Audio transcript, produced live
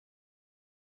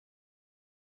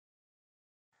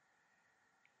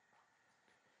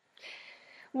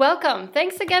Welcome.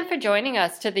 Thanks again for joining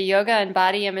us to the Yoga and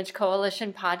Body Image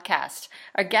Coalition podcast.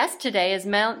 Our guest today is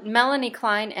Melanie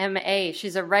Klein, MA.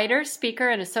 She's a writer, speaker,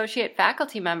 and associate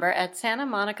faculty member at Santa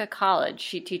Monica College.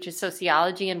 She teaches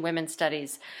sociology and women's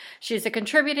studies. She's a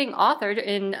contributing author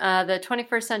in the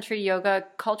 21st Century Yoga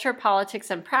Culture, Politics,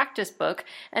 and Practice book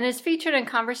and is featured in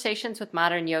conversations with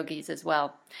modern yogis as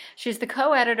well. She's the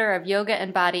co-editor of Yoga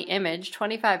and Body Image,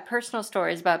 25 personal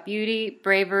stories about beauty,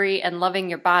 bravery, and loving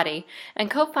your body,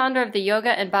 and co-founder of the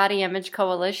Yoga and Body Image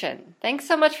Coalition. Thanks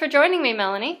so much for joining me,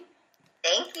 Melanie.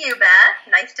 Thank you,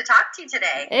 Beth. Nice to talk to you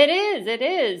today. It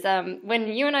is. When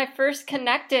you and I first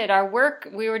connected, our work,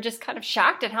 we were just kind of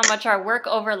shocked at how much our work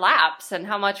overlaps and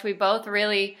how much we both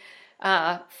really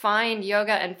find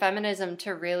yoga and feminism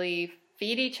to really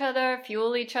feed each other,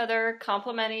 fuel each other,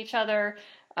 complement each other.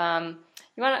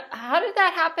 How did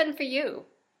that happen for you?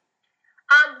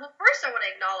 Well, first I want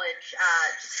to acknowledge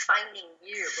just finding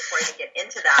you before I even get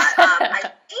into that.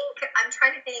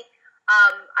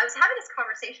 I was having this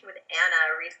conversation with Anna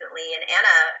recently, and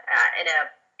Anna,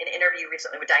 in an interview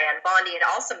recently with Diane Bondi, had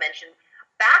also mentioned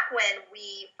back when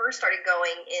we first started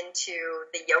going into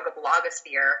the yoga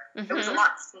blogosphere, It was a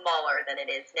lot smaller than it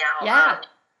is now. Yeah.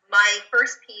 My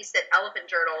first piece at Elephant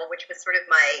Journal, which was sort of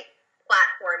my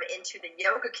platform into the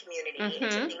yoga community,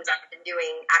 into things I've been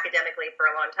doing academically for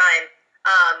a long time,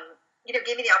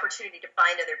 gave me the opportunity to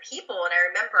find other people. And I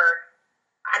remember,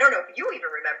 I don't know if you even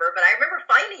remember, but I remember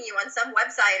finding you on some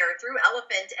website or through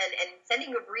Elephant and sending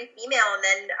you a brief email, and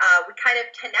then we kind of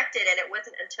connected, and it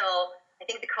wasn't until I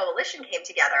think the coalition came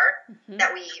together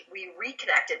that we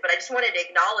reconnected. But I just wanted to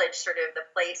acknowledge sort of the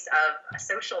place of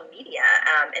social media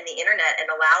and the internet and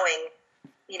allowing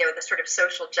the sort of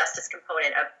social justice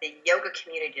component of the yoga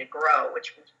community to grow,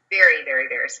 which was very, very,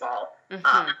 very small 4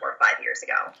 or 5 years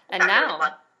ago. And now,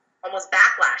 almost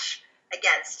backlash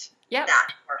against that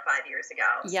 4 or 5 years ago.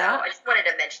 Yeah. So I just wanted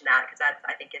to mention that because that,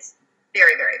 I think, is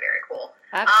very, very, very cool.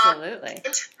 Absolutely.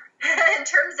 In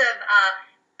terms of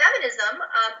feminism,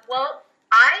 well,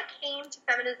 I came to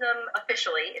feminism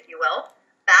officially, if you will,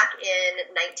 back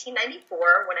in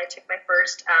 1994 when I took my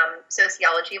first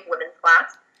sociology of women's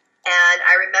class. And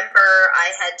I remember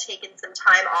I had taken some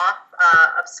time off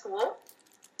of school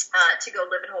to go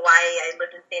live in Hawaii. I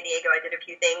lived in San Diego. I did a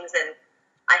few things, and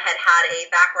I had a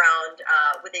background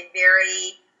with a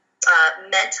very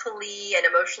mentally and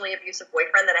emotionally abusive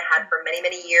boyfriend that I had for many,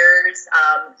 many years,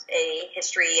 a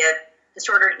history of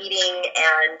disordered eating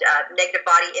and negative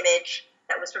body image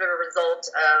that was sort of a result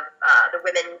of the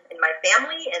women in my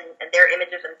family and their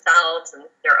image of themselves and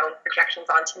their own projections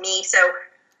onto me. So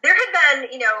there had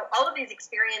been, all of these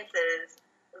experiences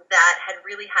that had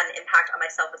really had an impact on my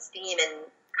self-esteem and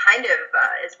kind of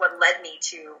is what led me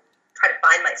to try to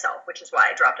find myself, which is why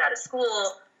I dropped out of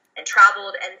school and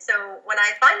traveled. And so when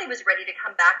I finally was ready to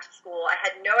come back to school, I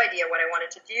had no idea what I wanted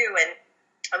to do. And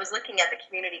I was looking at the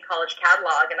community college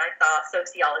catalog, and I saw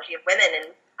sociology of women,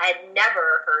 and I had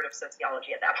never heard of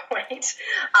sociology at that point.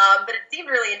 But it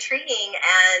seemed really intriguing,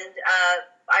 and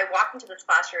I walked into this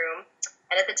classroom.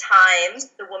 And at the time,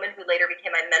 the woman who later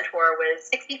became my mentor was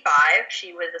 65.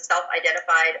 She was a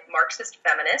self-identified Marxist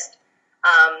feminist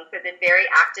who had been very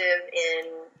active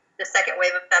in the second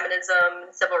wave of feminism,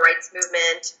 civil rights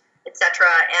movement, etc.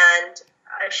 And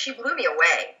she blew me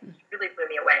away. She really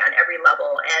blew me away on every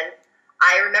level. And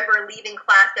I remember leaving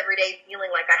class every day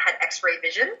feeling like I had X-ray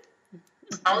vision.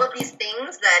 All of these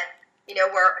things that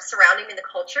were surrounding me in the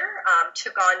culture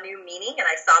took on new meaning, and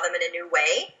I saw them in a new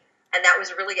way. And that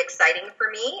was really exciting for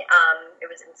me. It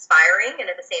was inspiring, and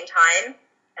at the same time,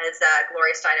 as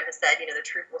Gloria Steinem has said, the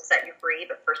truth will set you free,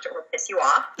 but first it will piss you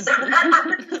off. So that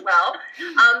happened as well.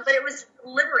 But it was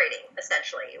liberating,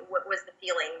 essentially. What was the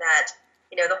feeling that,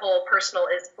 the whole personal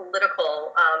is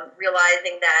political,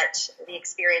 realizing that the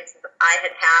experiences that I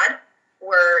had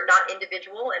were not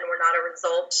individual and were not a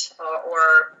result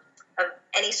or of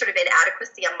any sort of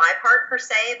inadequacy on my part, per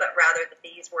se, but rather that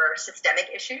these were systemic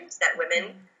issues that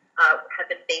women have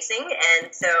been facing.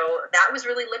 And so that was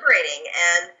really liberating.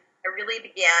 And I really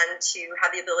began to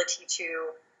have the ability to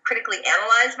critically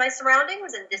analyze my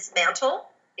surroundings and dismantle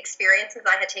experiences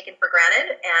I had taken for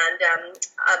granted. And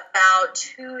about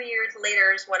 2 years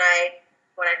later is when I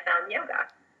found yoga.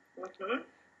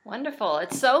 Wonderful.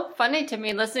 It's so funny to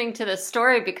me listening to this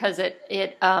story because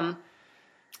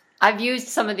I've used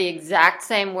some of the exact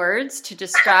same words to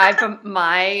describe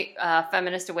my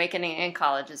feminist awakening in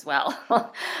college as well.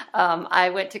 I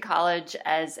went to college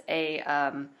as a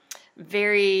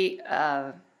very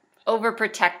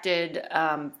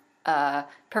overprotected,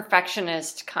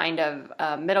 perfectionist kind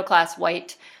of middle-class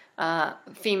white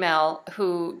female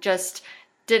who just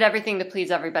did everything to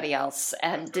please everybody else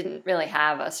and didn't really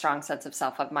have a strong sense of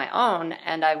self of my own.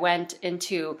 And I went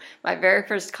into my very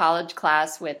first college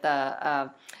class with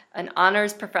an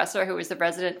honors professor who was the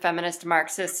resident feminist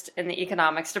Marxist in the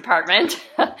economics department.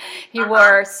 He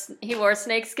wore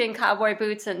snakeskin cowboy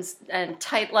boots and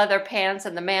tight leather pants,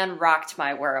 and the man rocked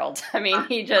my world. I mean,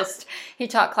 he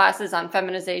taught classes on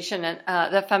feminization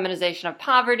and the feminization of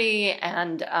poverty,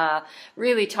 and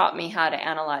really taught me how to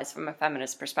analyze from a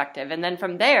feminist perspective. And then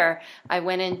from there, I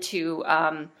went into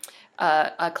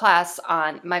a class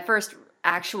on my first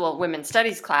actual women's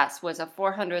studies class was a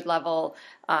 400 level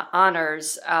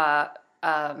honors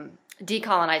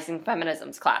decolonizing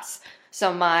feminisms class.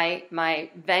 So my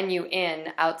venue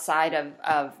in outside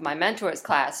of my mentor's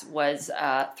class was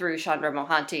through Chandra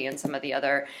Mohanty and some of the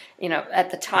other, at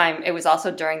the time it was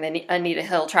also during the Anita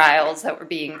Hill trials that were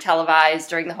being televised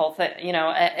during the whole thing.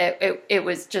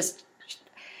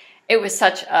 It was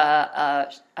such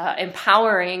a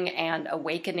empowering and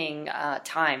awakening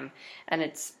time, and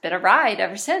it's been a ride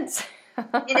ever since. I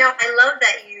love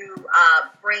that you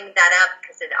bring that up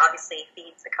because it obviously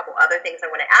feeds a couple other things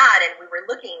I want to add, and we were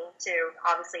looking to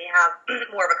obviously have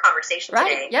more of a conversation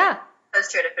today, yeah,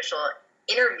 opposed to an official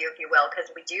interview, if you will, because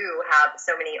we do have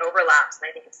so many overlaps, and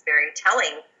I think it's very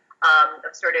telling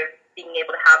of sort of being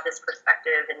able to have this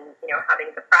perspective and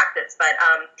having the practice. But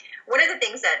one of the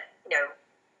things that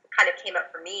kind of came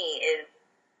up for me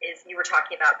is you were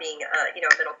talking about being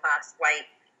a middle class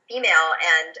white female,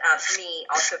 and for me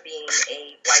also being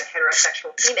a white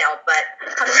heterosexual female, but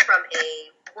coming from a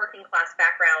working class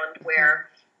background where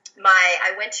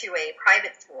I went to a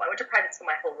private school. I went to private school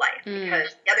my whole life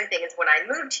because the other thing is when I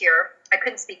moved here, I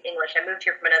couldn't speak English. I moved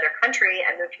here from another country.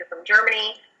 I moved here from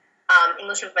Germany.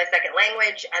 English was my second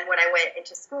language, and when I went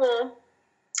into school,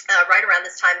 right around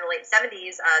this time in the late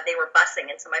 70s, they were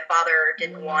busing, and so my father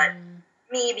didn't want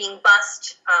me being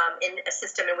bused in a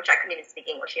system in which I couldn't even speak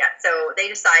English yet. So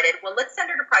they decided, well, let's send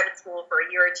her to private school for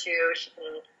a year or two. She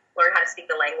can learn how to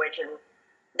speak the language, and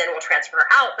then we'll transfer her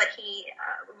out. But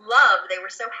they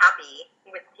were so happy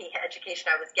with the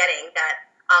education I was getting that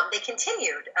they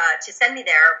continued to send me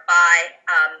there by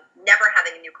never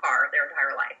having a new car their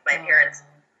entire life. My parents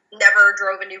never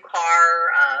drove a new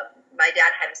car. My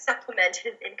dad had to supplement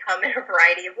his income in a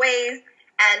variety of ways.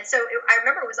 And so I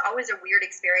remember it was always a weird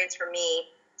experience for me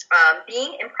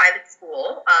being in private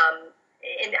school.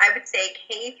 And I would say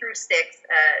K through 6,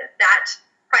 that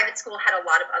private school had a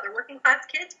lot of other working class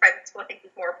kids. Private school, I think,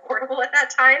 was more affordable at that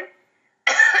time.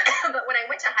 But when I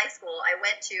went to high school, I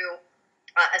went to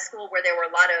a school where there were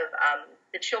a lot of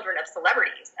the children of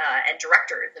celebrities and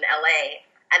directors in LA.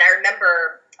 And I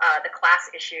remember the class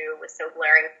issue was so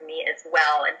glaring for me as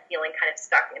well, and feeling kind of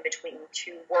stuck in between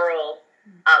two worlds.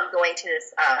 Going to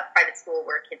this private school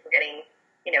where kids were getting,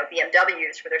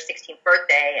 BMWs for their 16th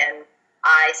birthday, and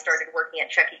I started working at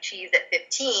Chuck E. Cheese at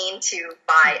 15 to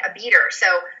buy a beater. So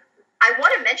I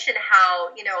want to mention how,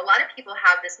 a lot of people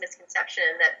have this misconception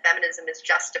that feminism is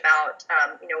just about,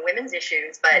 women's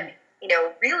issues, but,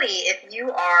 really, if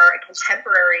you are a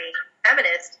contemporary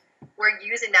feminist, we're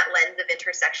using that lens of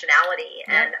intersectionality.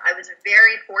 And I was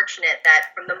very fortunate that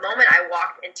from the moment I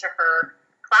walked into her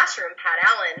classroom, Pat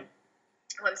Allen,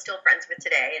 who I'm still friends with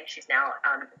today, and she's now,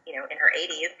 in her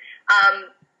 80s,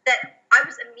 that I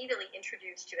was immediately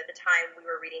introduced to. At the time, we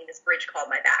were reading this Bridge Called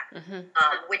My Back,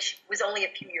 which was only a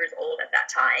few years old at that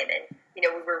time. And,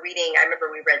 we were reading, I remember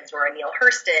we read Zora Neale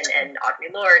Hurston and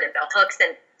Audre Lorde and Bell Hooks.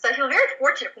 And so I feel very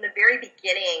fortunate from the very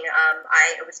beginning.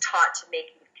 I was taught to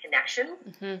make these connections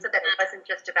so that it wasn't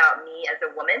just about me as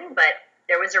a woman, but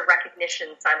there was a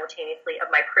recognition simultaneously of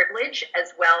my privilege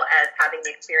as well as having the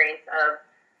experience of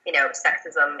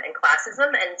sexism and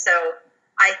classism. And so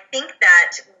I think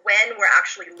that when we're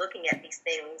actually looking at these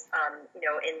things,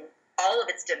 in all of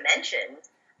its dimensions,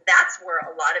 that's where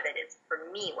a lot of it is, for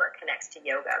me, where it connects to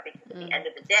yoga. Because at the end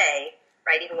of the day,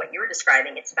 right, even what you were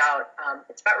describing, it's about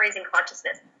raising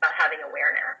consciousness, it's about having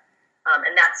awareness.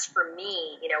 And that's, for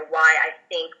me, why I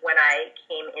think when I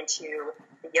came into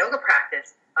the yoga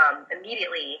practice,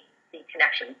 immediately the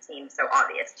connection seemed so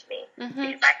obvious to me.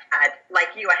 Because I had,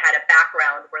 like you, I had a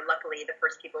background where luckily the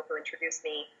first people who introduced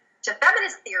me to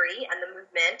feminist theory and the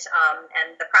movement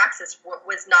and the praxis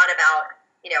was not about,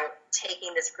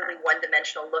 taking this really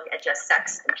one-dimensional look at just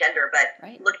sex and gender, but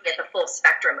looking at the full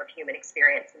spectrum of human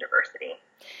experience and diversity.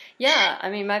 Yeah, I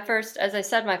mean, my first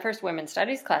women's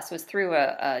studies class was through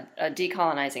a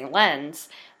decolonizing lens.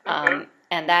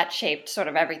 and that shaped sort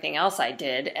of everything else I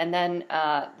did. And then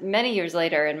many years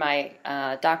later in my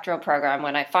doctoral program,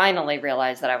 when I finally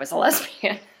realized that I was a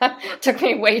lesbian, took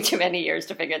me way too many years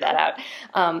to figure that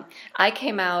out. I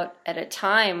came out at a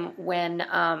time when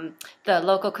the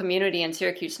local community in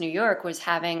Syracuse, New York, was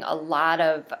having a lot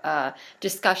of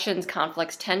discussions,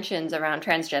 conflicts, tensions around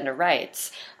transgender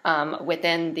rights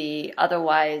within the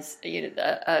otherwise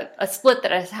a split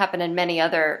that has happened in many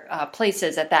other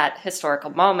places at that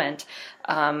historical moment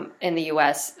in the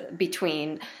U.S.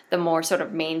 between the more sort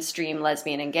of mainstream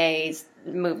lesbian and gays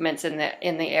movements in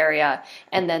the area,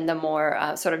 and then the more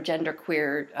sort of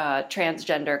genderqueer,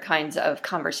 transgender kinds of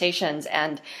conversations.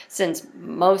 And since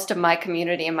most of my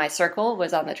community in my circle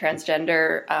was on the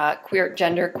transgender,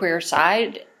 genderqueer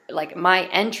side, like my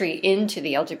entry into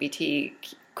the LGBT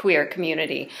queer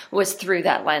community was through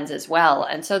that lens as well.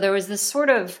 And so there was this sort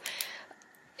of,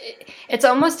 it's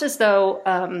almost as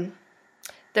though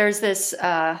there's this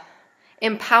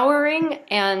empowering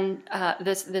and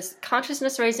this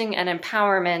consciousness raising and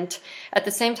empowerment at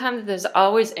the same time that there's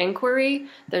always inquiry,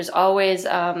 there's always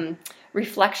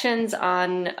reflections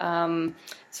on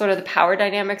sort of the power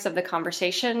dynamics of the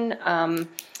conversation,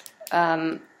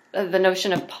 the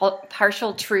notion of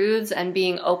partial truths and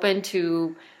being open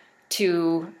to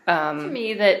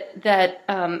me that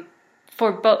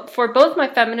for both my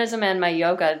feminism and my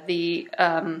yoga, the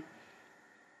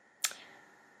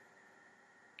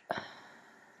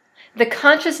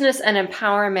consciousness and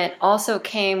empowerment also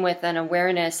came with an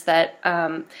awareness that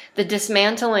the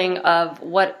dismantling of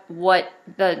what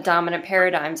the dominant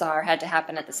paradigms are had to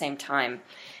happen at the same time.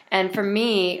 And for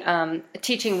me,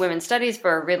 teaching women's studies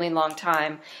for a really long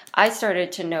time, I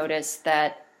started to notice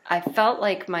that I felt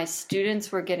like my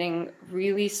students were getting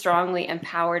really strongly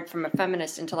empowered from a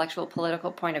feminist, intellectual,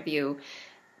 political point of view,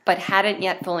 but hadn't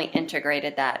yet fully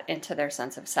integrated that into their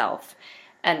sense of self.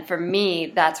 And for me,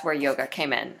 that's where yoga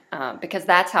came in, because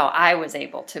that's how I was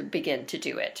able to begin to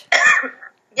do it.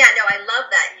 Yeah, no, I love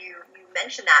that you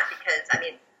mentioned that, because I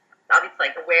mean, obviously,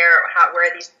 like where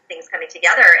are these things coming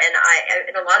together?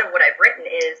 And a lot of what I've written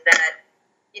is that,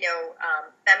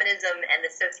 feminism and the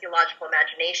sociological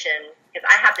imagination, because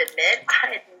I have to admit,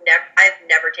 I've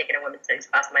never taken a women's studies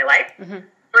class in my life. Mm-hmm.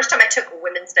 First time I took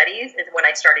women's studies is when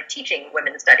I started teaching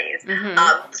women's studies. Mm-hmm.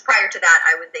 Because prior to that,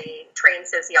 I was a trained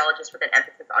sociologist with an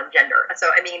emphasis on gender. So,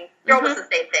 I mean, you're almost the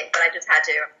same thing, but I just had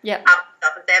to out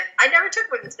stuff and say, I never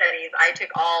took women's studies. I took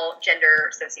all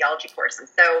gender sociology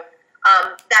courses. So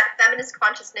that feminist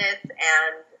consciousness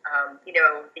and,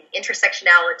 the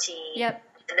intersectionality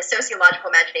and the sociological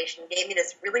imagination gave me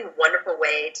this really wonderful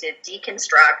way to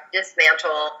deconstruct,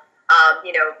 dismantle,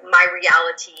 my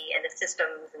reality and the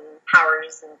systems and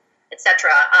powers and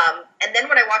etc. And then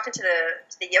when I walked into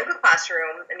the yoga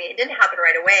classroom, I mean, it didn't happen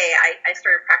right away. I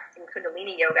started practicing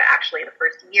Kundalini yoga actually the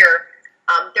first year.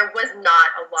 There was not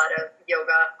a lot of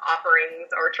yoga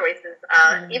offerings or choices,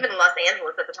 even in Los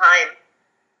Angeles at the time.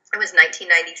 It was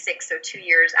 1996, so 2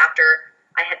 years after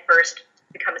I had first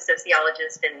become a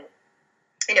sociologist and,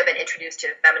 been introduced to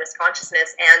feminist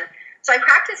consciousness. And so I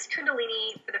practiced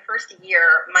Kundalini for the first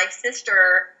year. My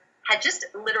sister had just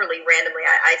literally randomly,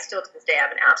 I still to this day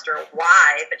haven't asked her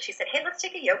why, but she said, hey, let's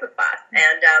take a yoga class.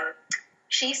 And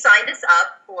she signed us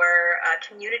up for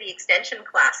community extension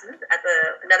classes at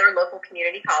another local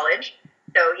community college.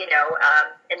 So, in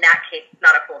that case, it's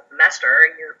not a full semester.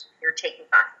 You're taking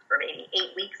classes for maybe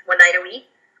 8 weeks, one night a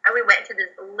week. And we went to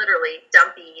this literally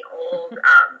dumpy old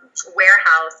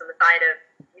warehouse on the side of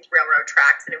these railroad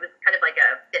tracks, and it was kind of like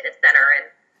a fitness center. And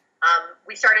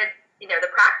we started, the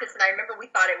practice, and I remember we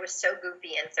thought it was so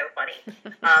goofy and so funny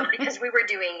because we were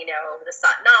doing, the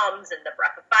Satnams and the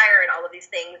breath of fire and all of these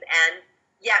things, and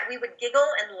yet we would giggle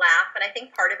and laugh, and I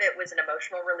think part of it was an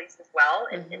emotional release as well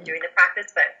in doing the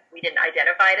practice, but we didn't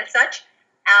identify it as such.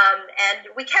 And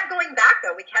we kept going back,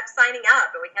 though. We kept signing up,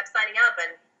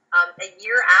 and and a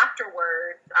year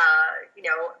afterwards,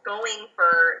 going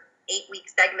for 8-week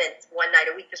segments one night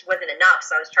a week just wasn't enough,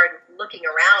 so I started looking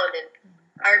around, and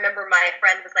I remember my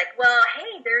friend was like, well,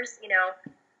 hey, there's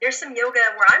some yoga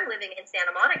where I'm living in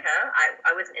Santa Monica.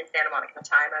 I wasn't in Santa Monica at the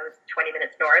time. I was 20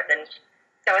 minutes north, and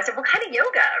so I said, what kind of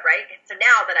yoga, right? So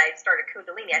now that I started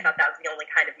Kundalini, I thought that was the only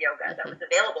kind of yoga that was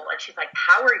available. And she's like,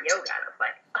 power yoga. And I was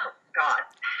like, oh, God,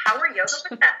 power yoga?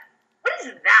 What's that? What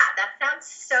is that? That sounds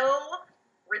so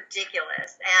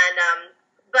ridiculous. And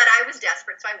but I was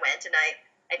desperate, so I went, and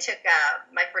I took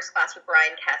my first class with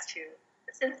Brian Kest, who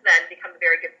since then become a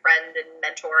very good friend and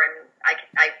mentor, and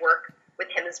I work with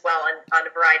him as well on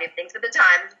a variety of things. At the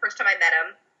time, the first time I met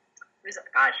him, he was,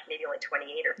 maybe only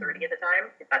 28 or 30 at the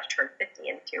time. He's about to turn 50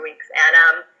 in 2 weeks.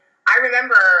 And I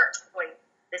remember going,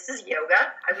 this is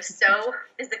yoga. I was so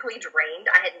physically drained.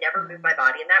 I had never moved my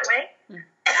body in that way.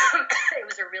 It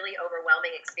was a really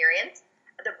overwhelming experience.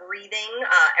 The breathing,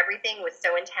 everything was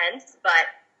so intense.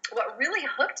 But what really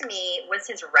hooked me was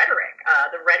his rhetoric,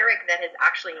 the rhetoric that has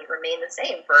actually remained the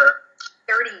same for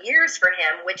 30 years for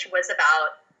him, which was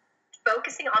about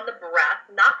focusing on the breath,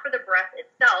 not for the breath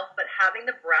itself, but having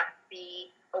the breath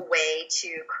be a way to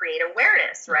create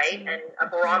awareness, right? And a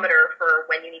barometer for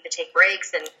when you need to take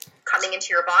breaks and coming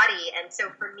into your body. And so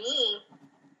for me,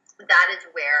 that is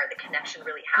where the connection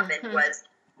really happened was,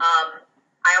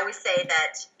 I always say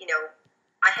that, you know,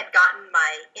 I had gotten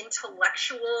my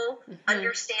intellectual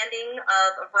understanding of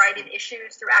a variety of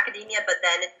issues through academia, but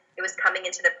then it was coming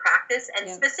into the practice. And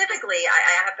specifically,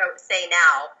 I have to say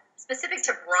now, specific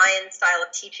to Brian's style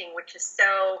of teaching, which is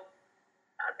so,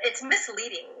 it's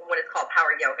misleading when it's called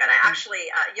power yoga. And I actually,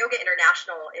 Yoga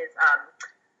International is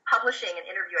publishing an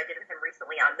interview I did with him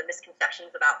recently on the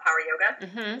misconceptions about power yoga.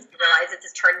 I realize it's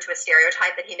just turned into a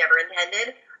stereotype that he never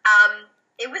intended.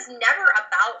 It was never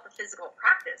about the physical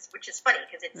practice, which is funny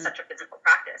because it's such a physical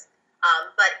practice.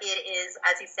 But it is,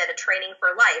 as he said, a training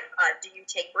for life. Do you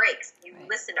take breaks? Do you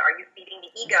listen? Are you feeding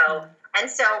the ego? And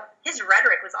so his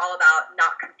rhetoric was all about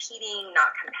not competing,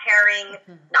 not comparing,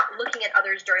 not looking at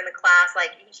others during the class.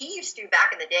 Like he used to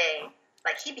back in the day,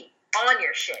 like he'd be on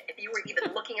your shit. If you were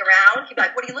even looking around, he'd be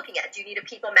like, what are you looking at? Do you need a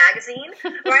People magazine?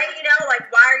 Right? You know, like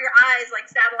why are your eyes like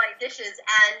satellite dishes?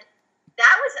 And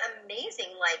that was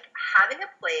amazing, like having a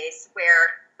place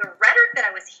where the rhetoric that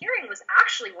I was hearing was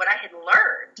actually what I had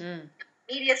learned.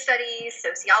 Media studies,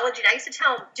 sociology. And I used to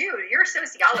tell him, dude, you're a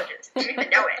sociologist. You don't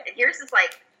even know it. And here's this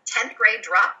like 10th grade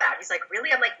dropout. He's like,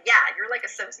 really? I'm like, yeah, you're like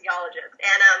a sociologist.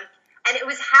 And it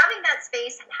was having that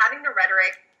space and having the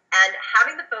rhetoric and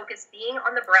having the focus being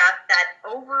on the breath that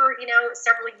over, you know,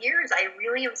 several years, it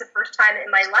was the first time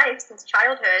in my life since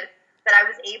childhood that I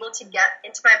was able to get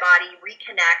into my body,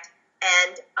 reconnect,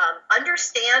 and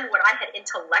understand what I had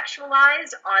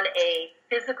intellectualized on a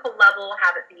physical level,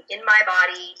 have it be in my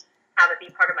body, have it be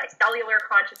part of my cellular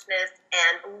consciousness,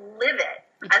 and live it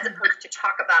as opposed to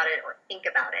talk about it or think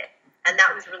about it. And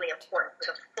that was really important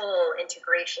for the full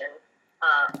integration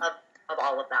of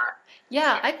all of that.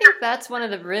 Yeah, I think that's one of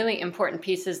the really important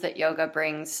pieces that yoga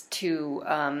brings to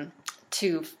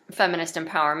feminist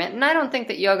empowerment. And I don't think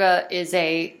that yoga is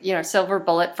a, you know, silver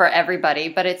bullet for everybody,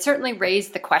 but it certainly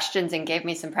raised the questions and gave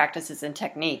me some practices and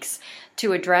techniques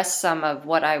to address some of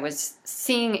what I was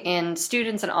seeing in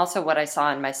students and also what I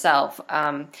saw in myself.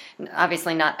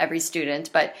 Obviously not every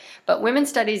student, but women's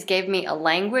studies gave me a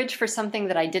language for something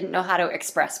that I didn't know how to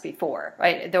express before,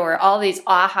 right? There were all these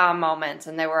aha moments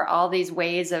and there were all these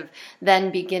ways of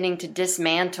then beginning to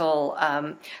dismantle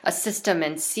a system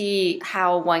and see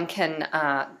how one can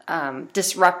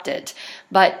disrupt it.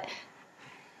 But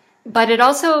it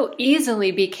also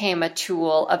easily became a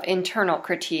tool of internal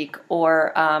critique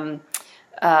or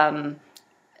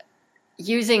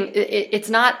using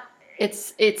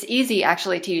it's easy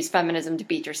actually to use feminism to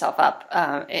beat yourself up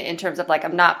in terms of like,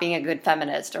 I'm not being a good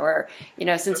feminist, or, you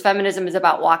know, since feminism is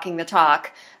about walking the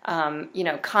talk, you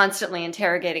know, constantly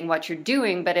interrogating what you're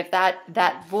doing. But if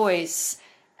that voice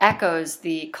echoes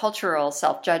the cultural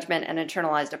self-judgment and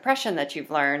internalized oppression that you've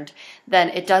learned, then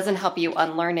it doesn't help you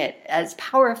unlearn it as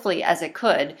powerfully as it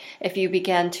could if you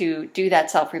began to do that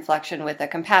self-reflection with a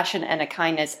compassion and a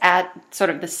kindness at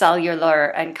sort of the cellular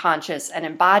and conscious and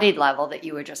embodied level that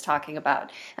you were just talking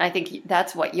about. And I think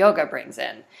that's what yoga brings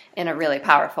in a really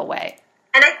powerful way.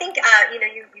 And I think, you know,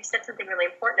 you said something really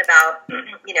important about,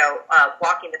 you know,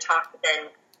 walking the talk, but then,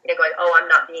 you know, going, oh, I'm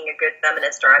not being a good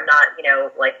feminist, or I'm not, you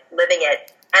know, like living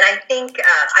it. And I think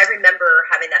I remember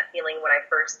having that feeling when I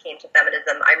first came to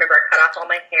feminism. I remember I cut off all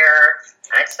my hair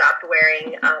and I stopped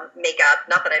wearing makeup.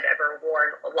 Not that I've ever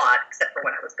worn a lot, except for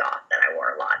when I was goth, then I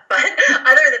wore a lot. But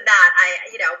other than that,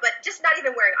 but just not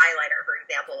even wearing eyeliner, for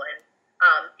example, and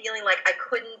feeling like I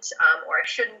couldn't or I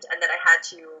shouldn't, and that I had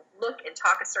to look and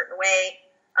talk a certain way.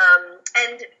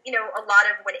 And, you know, a lot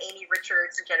of when Amy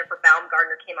Richards and Jennifer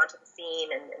Baumgartner came onto the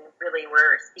scene and really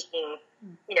were speaking,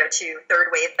 you know, to third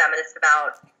wave feminists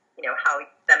about, you know, how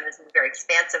feminism is very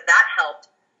expansive, that helped.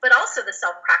 But also the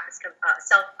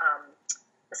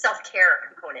the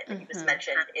self-care component that you just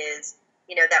mentioned is,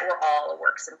 you know, that we're all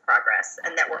works in progress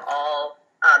and that we're all,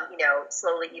 you know,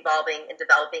 slowly evolving and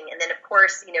developing. And then, of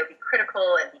course, you know, be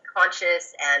critical and be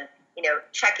conscious and, you know,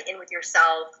 check in with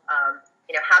yourself,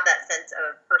 you know, have that sense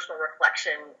of personal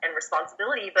reflection and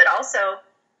responsibility, but also,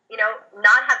 you know,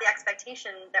 not have the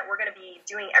expectation that we're going to be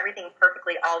doing everything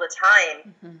perfectly all the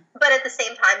time, but at the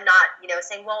same time not, you know,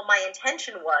 saying, well, my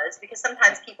intention was, because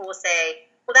sometimes people will say,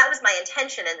 well, that was my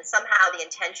intention, and somehow the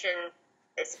intention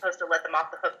is supposed to let them off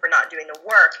the hook for not doing the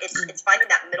work. It's finding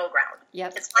that middle ground.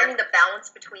 Yep. It's finding the balance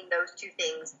between those two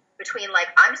things, between like,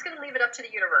 I'm just going to leave it up to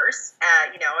the universe,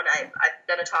 and I've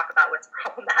done a talk about what's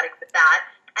problematic with that.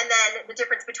 And then the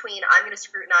difference between I'm going to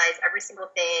scrutinize every single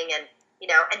thing and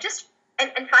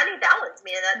finding balance. I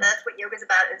mean, that's what yoga is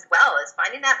about as well, is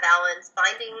finding that balance,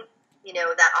 finding,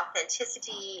 that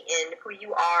authenticity in who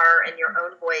you are and your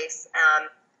own voice,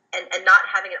 and not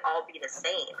having it all be the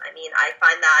same. I mean, I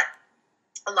find that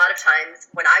a lot of times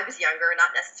when I was younger,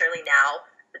 not necessarily now,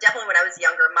 but definitely when I was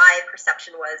younger, my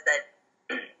perception was that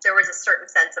there was a certain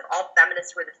sense of all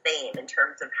feminists were the same in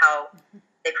terms of how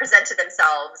they presented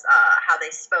themselves, how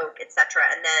they spoke, etc.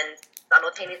 And then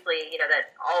simultaneously,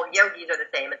 that all yogis are the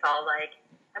same. It's all like,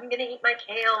 I'm going to eat my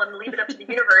kale and leave it up to the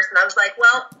universe. And I was like,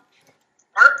 well,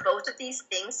 aren't both of these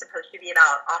things supposed to be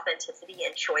about authenticity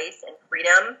and choice and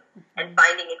freedom and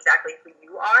finding exactly who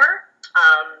you are?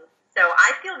 So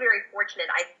I feel very fortunate.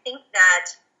 I think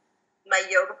that my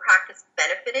yoga practice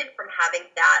benefited from having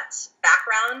that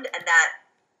background, and that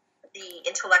the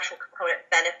intellectual component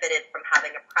benefited from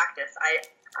having a practice.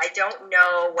 I don't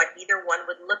know what either one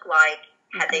would look like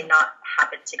had they not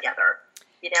happened together.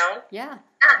 Yeah.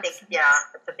 I think,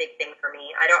 that's a big thing for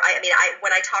me.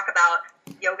 When I talk about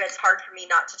yoga, it's hard for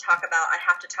me not to talk about, I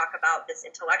have to talk about this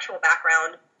intellectual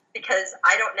background, because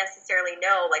I don't necessarily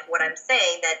know, like what I'm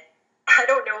saying, that I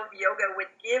don't know if yoga would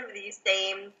give these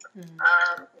same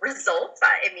results.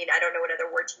 I don't know what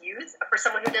other word to use for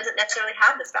someone who doesn't necessarily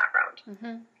have this background.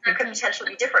 It could potentially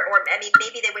be different, or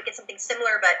maybe they would get something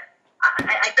similar, but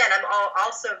I'm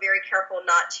also very careful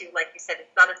not to, like you said,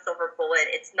 it's not a silver bullet.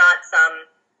 It's not some,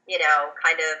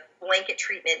 kind of blanket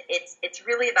treatment. It's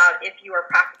really about, if you are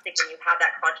practicing and you have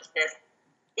that consciousness,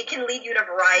 it can lead you in a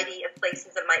variety of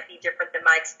places that might be different than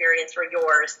my experience or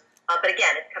yours. But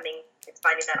again, it's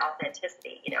finding that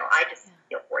authenticity. I just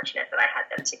feel fortunate that I had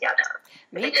them together.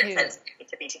 Me too. It makes sense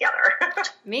to be together.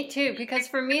 Me too, because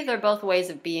for me, they're both ways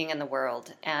of being in the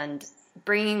world, and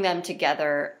bringing them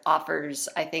together offers,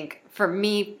 I think, for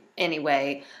me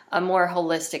anyway, a more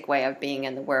holistic way of being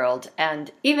in the world.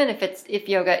 And even if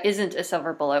yoga isn't a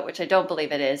silver bullet, which I don't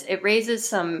believe it is, it raises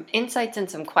some insights and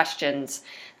some questions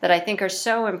that I think are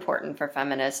so important for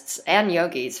feminists and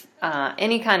yogis,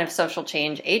 any kind of social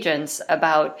change agents,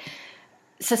 about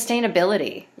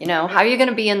sustainability. How are you going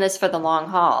to be in this for the long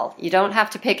haul? You don't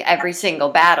have to pick every single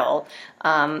battle,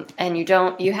 and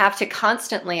you have to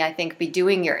constantly, I think, be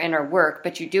doing your inner work,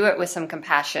 but you do it with some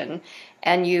compassion,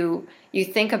 and you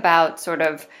think about sort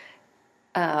of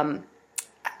how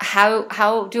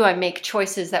do I make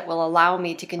choices that will allow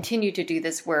me to continue to do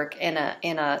this work in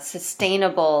a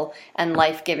sustainable and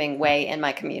life-giving way in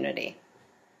my community.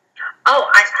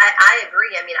 Oh, I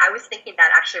agree. I was thinking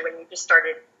that actually when you just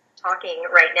started talking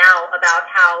right now about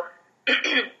how,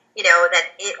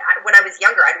 when I was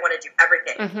younger, I'd want to do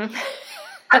everything.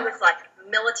 I was like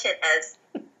militant as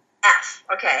F.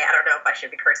 Okay, I don't know if I should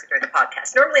be cursing during the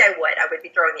podcast. Normally I would be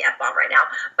throwing the F-bomb right now.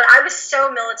 But I was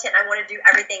so militant. I wanted to do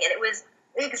everything, and it was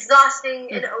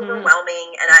exhausting and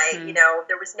overwhelming. And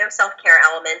there was no self-care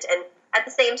element. And at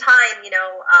the same time,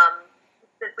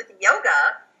 with the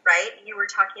yoga, right, you were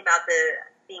talking about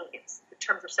in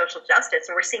terms of social justice,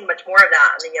 and we're seeing much more of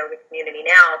that in the yoga community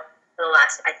now in the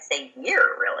last, I'd say,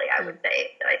 year, really, I would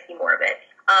say, that I see more of it,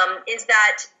 is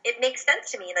that it makes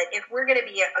sense to me that if we're going to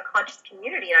be a conscious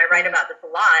community, and I write about this a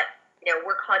lot,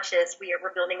 we're conscious,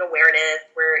 we're building awareness,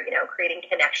 we're, creating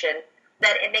connection,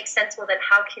 that it makes sense, well, then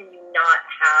how can you not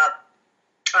have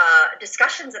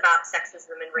discussions about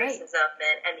sexism and racism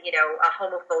and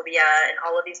homophobia and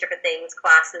all of these different things,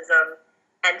 classism,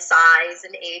 and size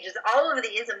and ages, all of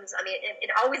the isms. It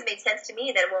always made sense to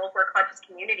me that, well, if we're a conscious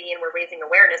community and we're raising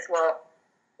awareness, well,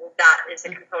 that is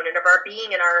a component of our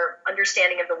being and our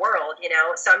understanding of the world,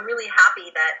 So I'm really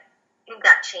happy that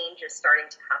change is starting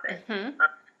to happen.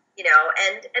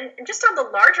 And just on the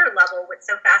larger level, what's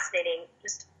so fascinating,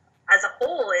 just as a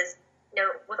whole, is,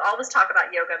 with all this talk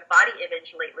about yoga and body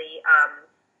image lately,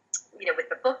 with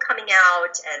the book coming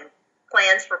out and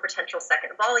plans for potential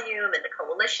second volume and the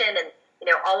coalition and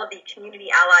all of the community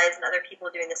allies and other people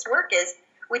doing this work, is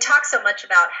we talk so much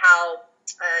about how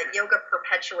yoga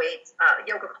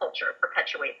culture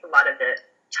perpetuates a lot of the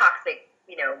toxic,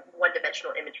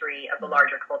 one-dimensional imagery of the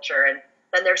larger culture. And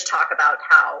then there's talk about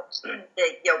how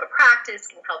the yoga practice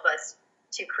can help us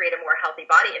to create a more healthy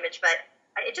body image. But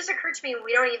it just occurred to me,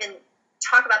 we don't even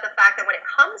talk about the fact that when it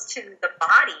comes to the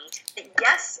body, that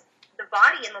yes, the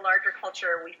body in the larger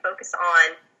culture we focus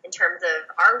on in terms of,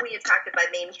 are we attracted by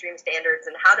mainstream standards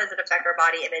and how does it affect our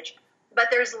body image?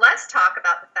 But there's less talk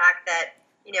about the fact that,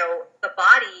 the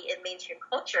body in mainstream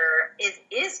culture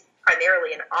is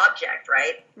primarily an object,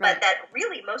 right? But that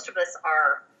really most of us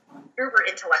are uber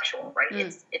intellectual, right?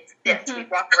 It's this. We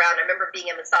walk around. I remember being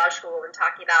in massage school and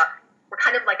talking about we're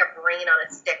kind of like a brain on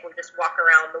a stick. We just walk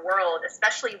around the world,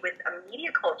 especially with a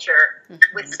media culture,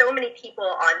 with so many people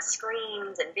on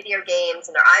screens and video games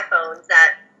and their iPhones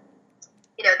that,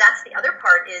 that's the other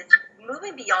part is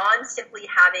moving beyond simply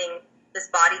having this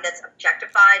body that's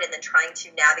objectified and then trying to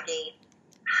navigate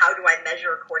how do I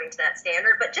measure according to that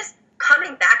standard, but just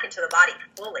coming back into the body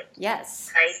fully.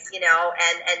 Yes. Right?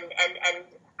 And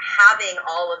having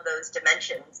all of those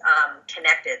dimensions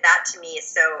connected. That to me is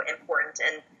so important.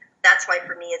 And that's why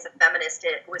for me as a feminist,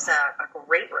 it was a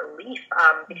great relief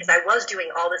because I was doing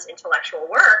all this intellectual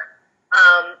work,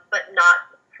 but not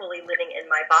fully living in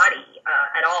my body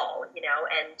at all,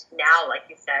 and now, like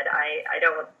you said, I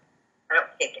don't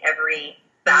pick every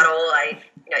battle. I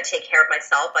take care of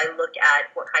myself. I look at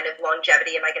what kind of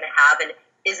longevity am I going to have, and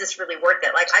is this really worth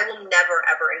it? Like, I will never,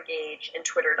 ever engage in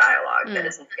Twitter dialogue that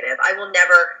is negative. I will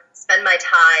never spend my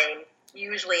time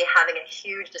usually having a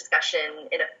huge discussion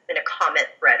in a comment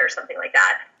thread or something like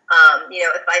that.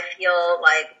 If I feel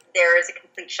like there is a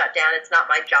complete shutdown, it's not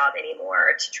my job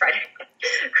anymore to try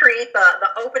to create the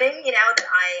opening, that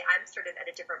I'm sort of at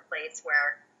a different place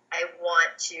where I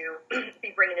want to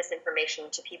be bringing this information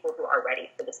to people who are ready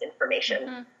for this information,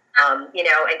 and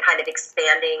kind of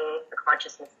expanding the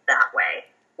consciousness that way.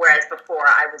 Whereas before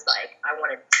I was like, I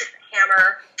wanted to take the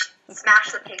hammer,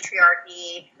 smash the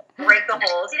patriarchy, break the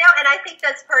holes, and I think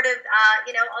that's part of,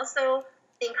 also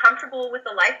being comfortable with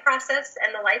the life process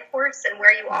and the life course and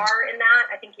where you are in that.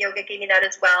 I think yoga gave me that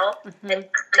as well, and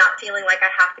not feeling like I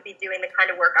have to be doing the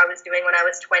kind of work I was doing when I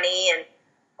was 20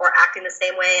 or acting the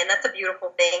same way. And that's a beautiful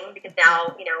thing because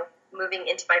now, moving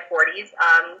into my 40s,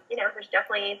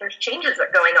 there's changes that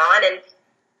are going on, and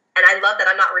I love that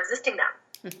I'm not resisting them.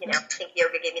 I think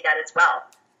yoga gave me that as well.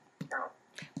 So.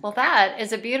 Well, that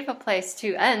is a beautiful place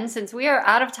to end since we are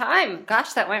out of time.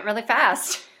 Gosh, that went really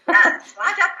fast. Yes, we'll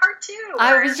have to have part 2.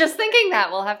 I was just thinking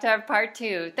that. We'll have to have part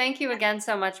 2. Thank you again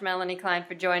so much, Melanie Klein,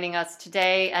 for joining us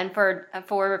today and for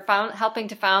helping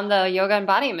to found the Yoga and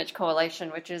Body Image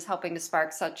Coalition, which is helping to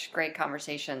spark such great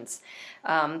conversations.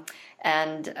 And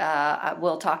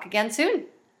we'll talk again soon.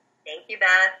 Thank you,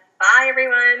 Beth. Bye,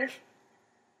 everyone.